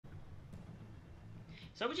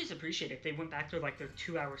So I would just appreciate it if they went back to like their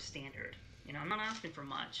 2-hour standard. You know, I'm not asking for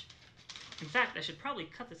much. In fact, I should probably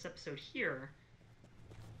cut this episode here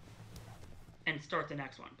and start the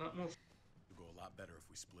next one. But we'll... It'll go a lot better if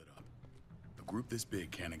we split up. A group this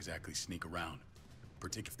big can't exactly sneak around,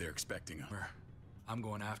 particularly if they're expecting us. I'm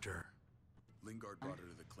going after her. Lingard brought her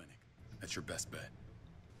to the clinic. That's your best bet.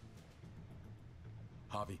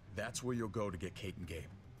 Javi, that's where you'll go to get Kate and Gabe.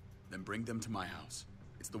 Then bring them to my house.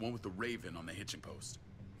 It's the one with the raven on the hitching post.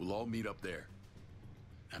 We'll all meet up there.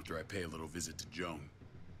 After I pay a little visit to Joan.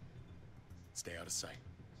 Stay out of sight.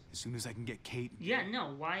 As soon as I can get Kate... Yeah,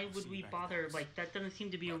 no, why would we bother? Like, that doesn't seem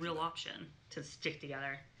to be a real option to stick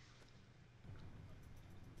together.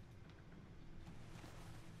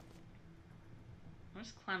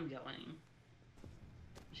 Where's Clem going?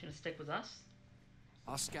 Is she gonna stick with us?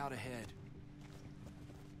 I'll scout ahead.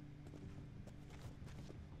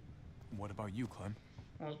 What about you, Clem?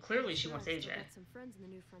 Well, clearly she wants AJ. I've got some friends in the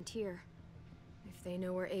New Frontier. If they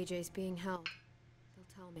know where AJ's being held, they'll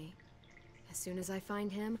tell me. As soon as I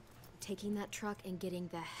find him, I'm taking that truck and getting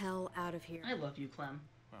the hell out of here. I love you, Clem.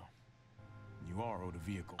 Well, you are owed a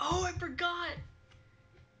vehicle. Oh, I forgot!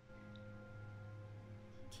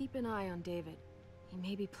 Keep an eye on David. He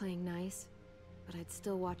may be playing nice, but I'd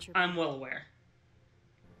still watch your... I'm well aware.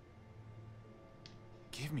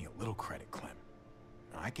 Give me a little credit, Clem.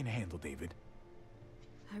 I can handle David.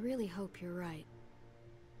 I really hope you're right.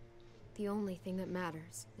 The only thing that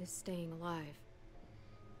matters is staying alive.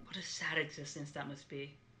 What a sad existence that must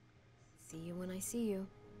be. See you when I see you.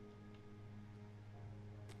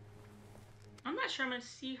 I'm not sure I'm gonna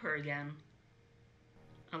see her again.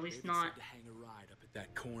 At least David not... said to hang a ride up at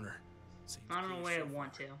that corner. Seems I don't know clear where I so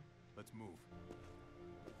want far. to. Let's move.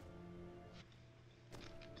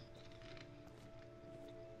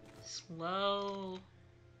 Slow.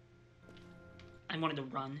 I wanted to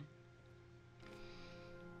run.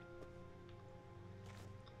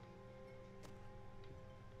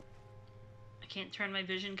 I can't turn my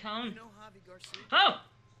vision cone. You know Javi Garcia? Oh!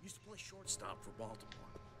 Used to play shortstop for Baltimore.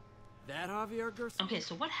 That Javier Garcia? Okay,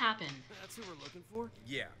 so what happened? That's who we're looking for?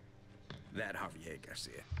 Yeah, that Javier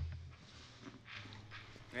Garcia.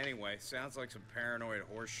 Anyway, sounds like some paranoid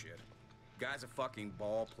horse shit. Guy's a fucking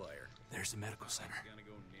ball player. There's the medical center. Gonna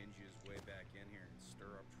go ninja his way back in here and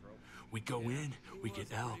stir up trouble. We go in, we get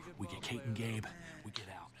Elle, we get Kate and Gabe, we get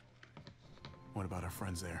out. What about our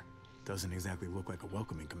friends there? Doesn't exactly look like a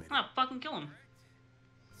welcoming committee. Oh, fucking kill him.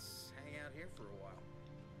 Let's hang out here for a while.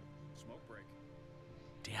 Smoke break.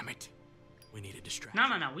 Damn it. We need a distraction. No,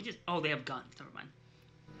 no, no. We just... Oh, they have guns. Never mind.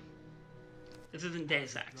 This isn't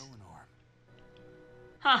Deus Ex. Throwing arm.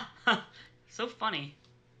 Ha! Ha! So funny.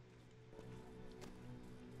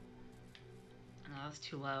 No, that's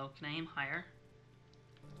too low. Can I aim higher?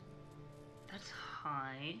 That's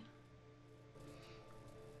high.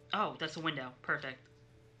 Oh, that's a window. Perfect.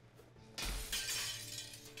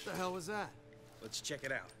 What the hell was that? Let's check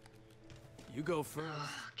it out. You go first. Ugh,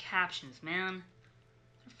 captions, man.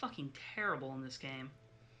 They're fucking terrible in this game.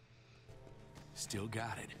 Still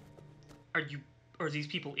got it. Are these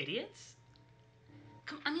people idiots?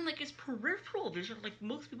 I mean, like, it's peripheral. There's, like,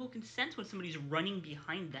 most people can sense when somebody's running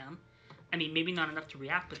behind them. I mean, maybe not enough to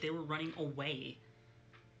react, but they were running away.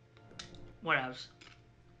 What else?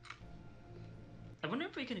 I wonder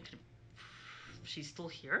if we can... She's still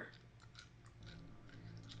here?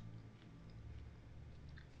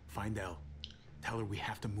 Find Elle. Tell her we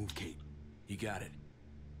have to move Kate. You got it.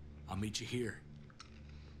 I'll meet you here.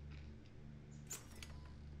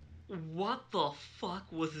 What the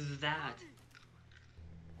fuck was that?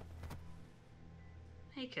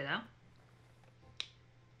 Hey, kiddo.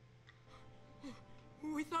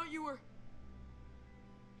 We thought you were...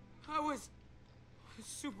 I was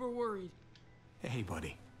super worried. Hey,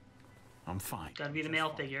 buddy. I'm fine. Gotta be the Just male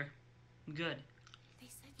fine. figure. Good. They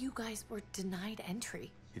said you guys were denied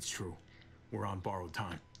entry. It's true. We're on borrowed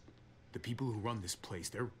time. The people who run this place,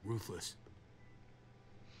 they're ruthless.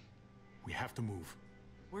 We have to move.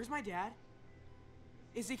 Where's my dad?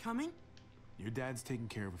 Is he coming? Your dad's taking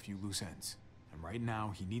care of a few loose ends. And right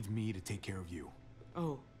now, he needs me to take care of you.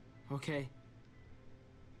 Oh, okay.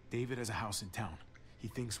 David has a house in town. He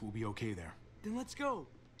thinks we'll be okay there. Then let's go.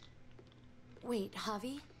 Wait,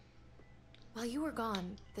 Javi? While you were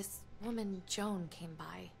gone, this woman, Joan, came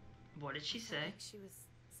by. What did she say? Like she was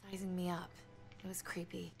sizing me up. It was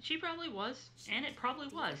creepy. She probably was. And it probably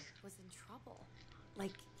was. Was in trouble.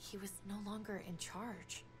 Like he was no longer in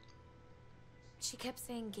charge. She kept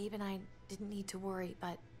saying Gabe and I didn't need to worry,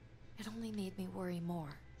 but it only made me worry more.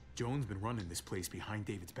 Joan's been running this place behind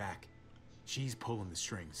David's back. She's pulling the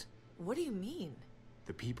strings. What do you mean?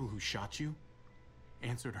 The people who shot you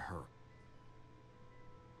answer to her.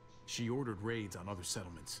 She ordered raids on other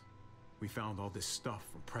settlements. We found all this stuff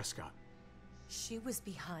from Prescott. She was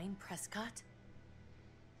behind Prescott?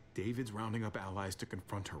 David's rounding up allies to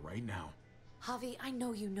confront her right now. Javi, I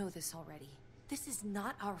know you know this already. This is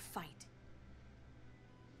not our fight.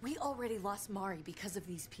 We already lost Mari because of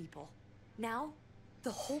these people. Now,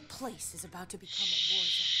 the whole place is about to become a war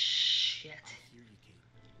zone. Shit. I hear you, Kate,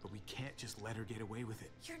 but we can't just let her get away with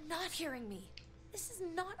it. You're not hearing me. This is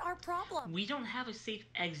not our problem. We don't have a safe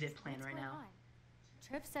exit plan right now.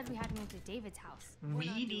 Tripp said we had to move to David's house.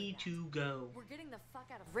 We need to go. We're getting the fuck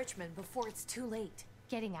out of Richmond before it's too late.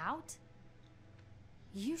 Getting out?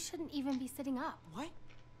 You shouldn't even be sitting up. What?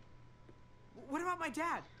 What about my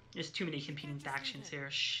dad? There's too many competing factions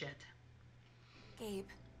here. Shit. Gabe,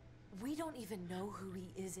 we don't even know who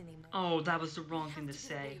he is anymore. Oh, that was the wrong We thing to have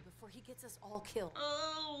get away say. before he gets us all killed.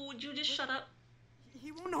 Oh, would you just shut up?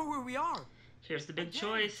 He won't know where we are. Here's the big Again,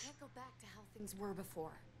 choice. I can't go back to how things were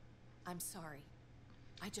before. I'm sorry.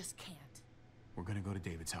 I just can't. We're gonna go to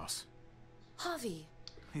David's house. Javi,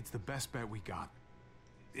 It's the best bet we got.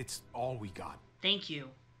 It's all we got. Thank you.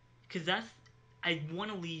 Because that's... I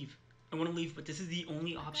want to leave. I want to leave, but this is the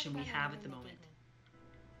only option we have at the moment.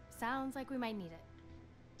 Sounds like we might need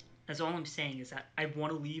it. That's all I'm saying is that I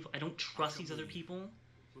want to leave. I don't trust these other people.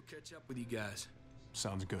 We'll catch up with you guys.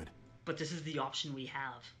 Sounds good. But this is the option we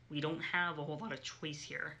have. We don't have a whole lot of choice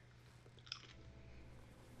here.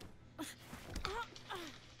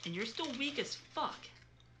 And you're still weak as fuck.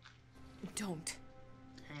 don't.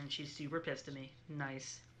 And she's super pissed at me.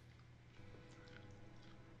 Nice.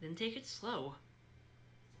 Then take it slow.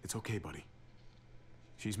 It's okay, buddy.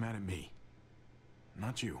 She's mad at me.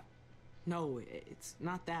 Not you. No, it's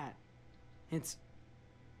not that. It's...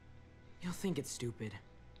 You'll think it's stupid.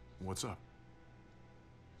 What's up?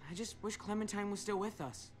 I just wish Clementine was still with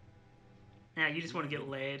us. Now you just want to get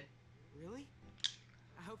laid. Really?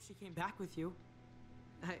 I hope she came back with you.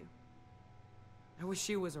 I wish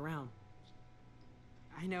she was around.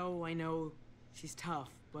 I know, she's tough,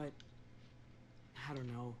 but... I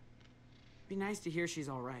don't know. Be nice to hear she's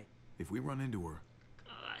alright. If we run into her...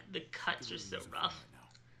 The cuts are so rough.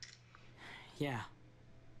 Yeah.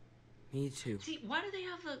 Me too. See, why do they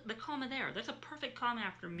have the comma there? There's a perfect comma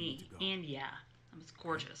after me. And yeah, it's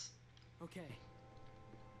gorgeous. Okay.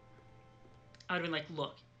 I would have been like,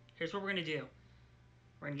 look, here's what we're going to do.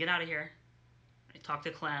 We're going to get out of here. I talk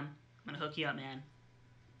to Clem. I'm going to hook you up, man.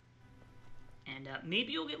 And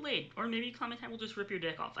maybe you'll get laid. Or maybe Clementine will just rip your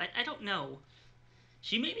dick off. I don't know.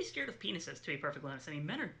 She may be scared of penises, to be perfectly honest. I mean,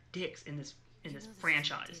 men are dicks in this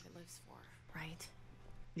franchise. This is what David lives for, right?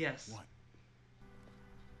 Yes. What?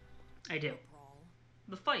 I do. A brawl.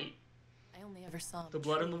 The fight. I only ever saw him The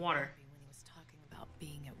blood in the truly water. happy when he was talking about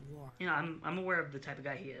being at war. You know, I'm aware of the type of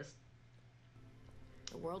guy he is.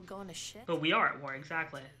 The world going to shit? But we are at war,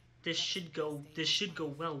 exactly. This should go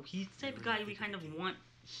well. He's the type of guy we kind of want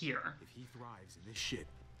here. If he thrives in this shit,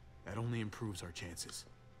 that only improves our chances.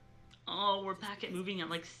 Oh, we're back at moving at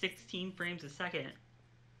like 16 frames a second.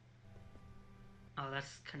 Oh,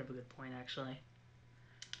 that's kind of a good point, actually.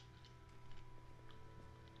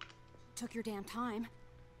 Took your damn time.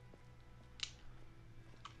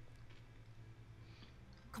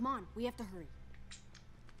 Come on, we have to hurry.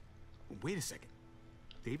 Wait a second.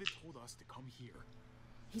 David told us to come here.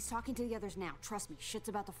 He's talking to the others now. Trust me, shit's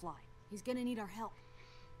about to fly. He's gonna need our help.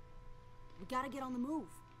 We gotta get on the move.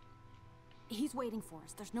 He's waiting for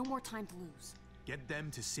us. There's no more time to lose. Get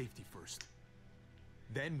them to safety first.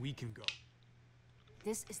 Then we can go.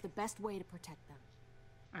 This is the best way to protect them.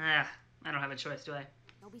 I don't have a choice, do I?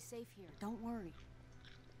 They'll be safe here. Don't worry.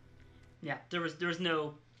 Yeah, there was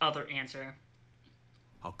no other answer.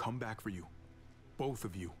 I'll come back for you. Both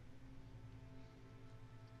of you.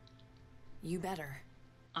 You better.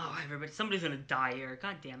 Oh, everybody, somebody's gonna die here.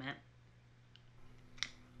 God damn it.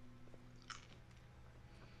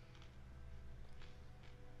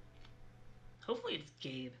 Hopefully it's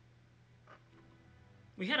Gabe.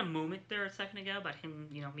 We had a moment there a second ago about him,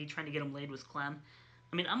 you know, me trying to get him laid with Clem.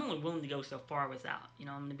 I mean, I'm only willing to go so far with that. You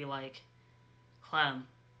know, I'm gonna be like, Clem,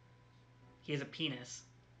 he has a penis.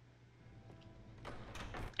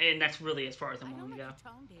 And that's really as far as I'm willing to go.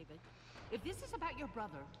 Tone, David. If this is about your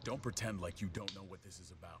brother... Don't pretend like you don't know what this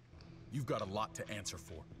is about. You've got a lot to answer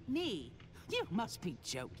for. Me? You must be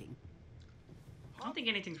joking. I don't think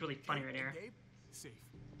anything's really funny right here. Gabe, safe.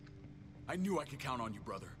 I knew I could count on you,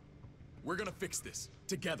 brother. We're gonna fix this,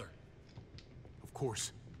 together. Of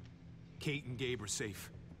course. Kate and Gabe are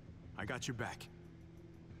safe. I got your back.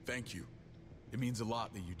 Thank you. It means a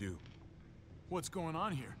lot that you do. What's going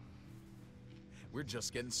on here? We're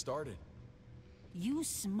just getting started. You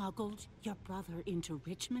smuggled your brother into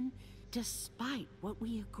Richmond despite what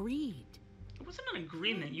we agreed. It wasn't an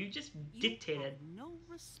agreement. You just You dictated. have no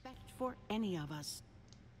respect for any of us.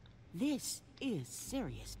 This is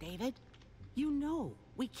serious, David. You know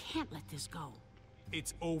we can't let this go.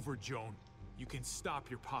 It's over, Joan. You can stop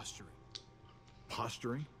your posturing.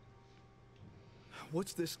 Posturing?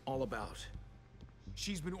 What's this all about?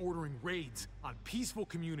 She's been ordering raids on peaceful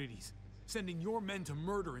communities, sending your men to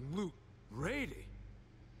murder and loot. Raiding?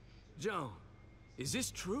 Joan, is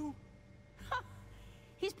this true?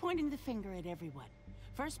 He's pointing the finger at everyone.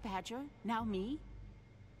 First Badger, now me.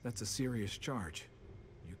 That's a serious charge.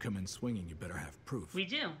 You come in swinging, you better have proof. We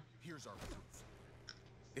do. Here's our proof.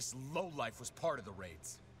 This lowlife was part of the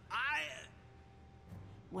raids.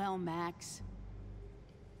 Well, Max,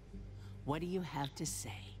 what do you have to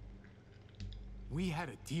say? We had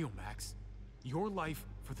a deal, Max. Your life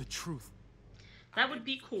for the truth. That would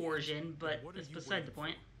be coercion, but What are it's you beside the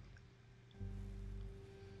waiting point.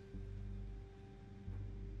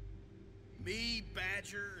 Me,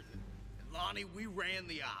 Badger, and Lonnie, we ran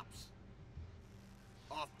the ops.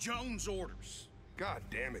 Off Jones' orders. God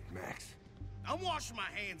damn it, Max. I'm washing my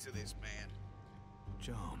hands of this, man.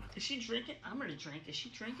 Joan. Is she drinking? I'm gonna drink. Is she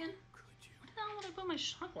drinking? Where the hell would I put my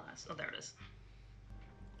shot glass? Oh, there it is.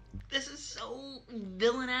 This is so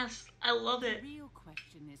villainous. I love it. The real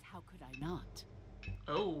question is, how could I not?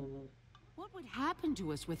 Oh. What would happen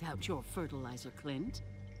to us without your fertilizer, Clint?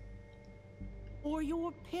 Or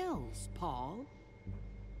your pills, Paul?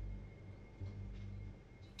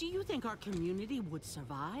 Do you think our community would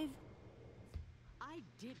survive? I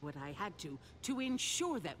did what I had to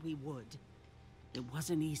ensure that we would. It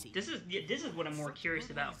wasn't easy. This is what I'm more curious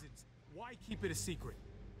about. Why keep it a secret?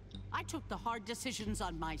 I took the hard decisions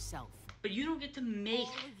on myself. But you don't get to make All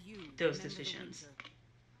of you those remember the decisions. winter.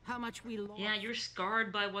 How much we lost. Yeah, you're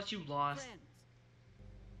scarred by what you lost. Friends.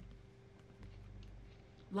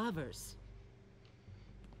 Lovers.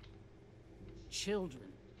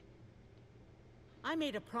 Children. I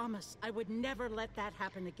made a promise I would never let that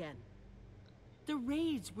happen again. The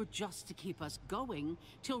raids were just to keep us going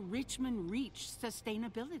till Richmond reached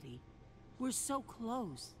sustainability. We're so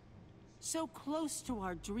close. So close to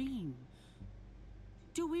our dream.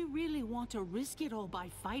 Do we really want to risk it all by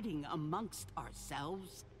fighting amongst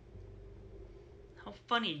ourselves? How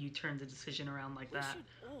funny you turned the decision around like that. We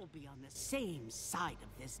should all be on the same side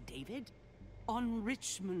of this, David. On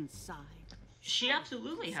Richmond's side. She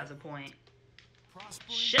absolutely has a point.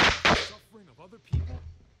 Prospering, Shit. suffering of other people?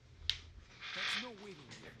 That's no way to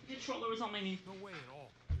live. The controller was on my knee. No way at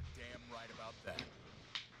all. You're damn right about that.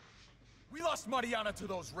 We lost Mariana to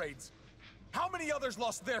those raids. How many others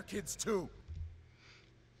lost their kids too?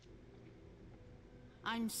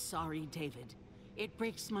 I'm sorry, David. It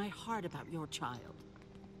breaks my heart about your child.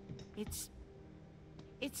 It's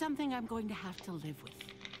something I'm going to have to live with.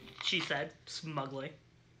 She said, smugly.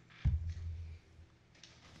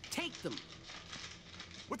 Take them.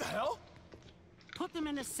 What the hell? Put them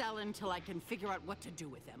in a cell until I can figure out what to do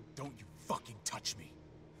with them. Don't you fucking touch me.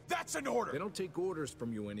 That's an order! They don't take orders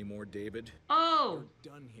from you anymore, David. Oh!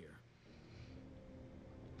 You're done here.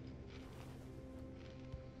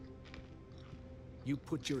 You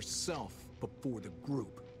put yourself before the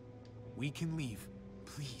group. We can leave.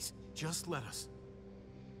 Please, just let us.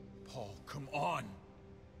 Paul, come on.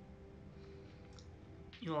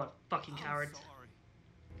 You are fucking cowards. Sorry.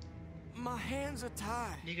 My hands are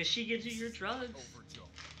tied. Because she gives you your drugs. Over, Joe.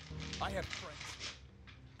 I have friends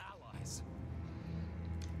here. Allies.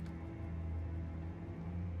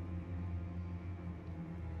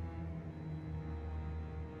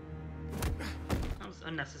 That was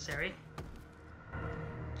unnecessary.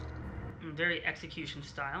 Very execution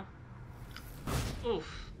style.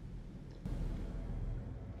 Oof.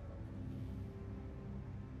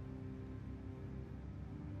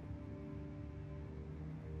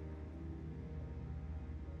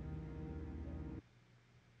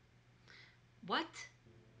 What?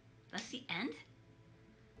 That's the end?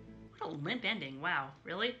 What a limp ending. Wow,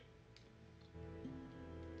 really?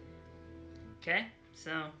 Okay,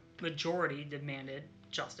 so majority demanded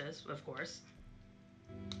justice, of course.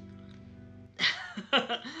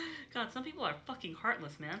 God, some people are fucking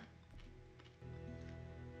heartless, man.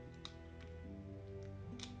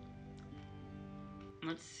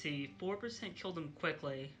 Let's see, 4% killed him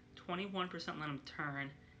quickly, 21% let him turn,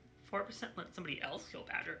 4% let somebody else kill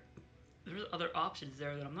Badger. There's other options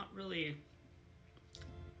there that I'm not really...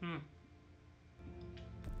 We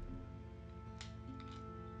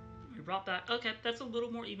brought back... Okay, that's a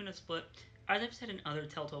little more even a split. As I've said in other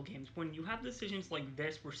Telltale games, when you have decisions like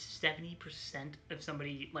this where 70% of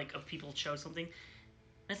somebody, like, of people chose something,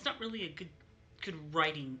 that's not really a good good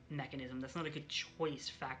writing mechanism. That's not a good choice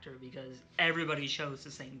factor because everybody chose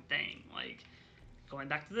the same thing. Like, going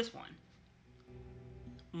back to this one.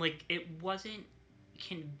 Like, it wasn't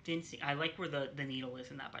convincing. I like where the needle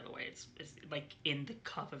is in that, by the way. It's like in the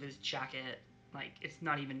cuff of his jacket. Like, it's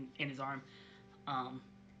not even in his arm.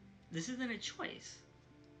 This isn't a choice.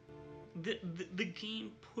 The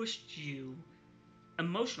game pushed you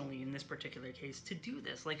emotionally in this particular case to do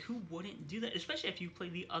this. Like, who wouldn't do that? Especially if you play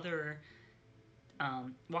the other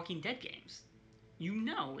Walking Dead games. You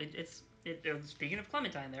know, speaking of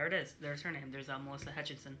Clementine, there it is. There's her name. There's Melissa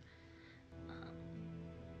Hutchinson.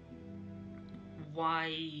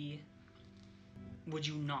 Why would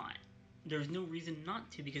you not? There's no reason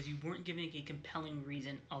not to because you weren't giving a compelling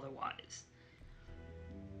reason otherwise.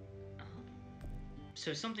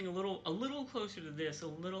 So something a little closer to this,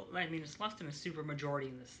 I mean, it's less than a super majority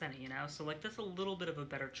in the Senate, you know? So, like, that's a little bit of a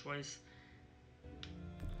better choice.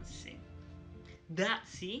 Let's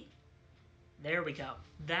see? There we go.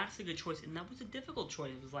 That's a good choice, and that was a difficult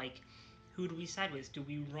choice. It was like, who do we side with? Do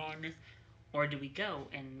we run or do we go?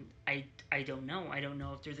 And I don't know. I don't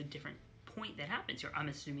know if there's a different point that happens here. I'm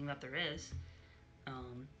assuming that there is.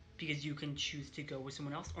 Because you can choose to go with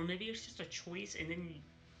someone else, or maybe it's just a choice, and then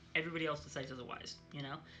everybody else decides otherwise, you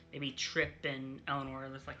know? Maybe Tripp and Eleanor are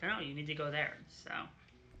just like, no, you need to go there. So,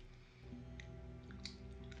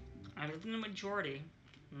 I live in the majority.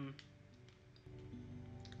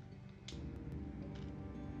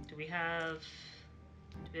 Do we have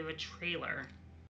a trailer?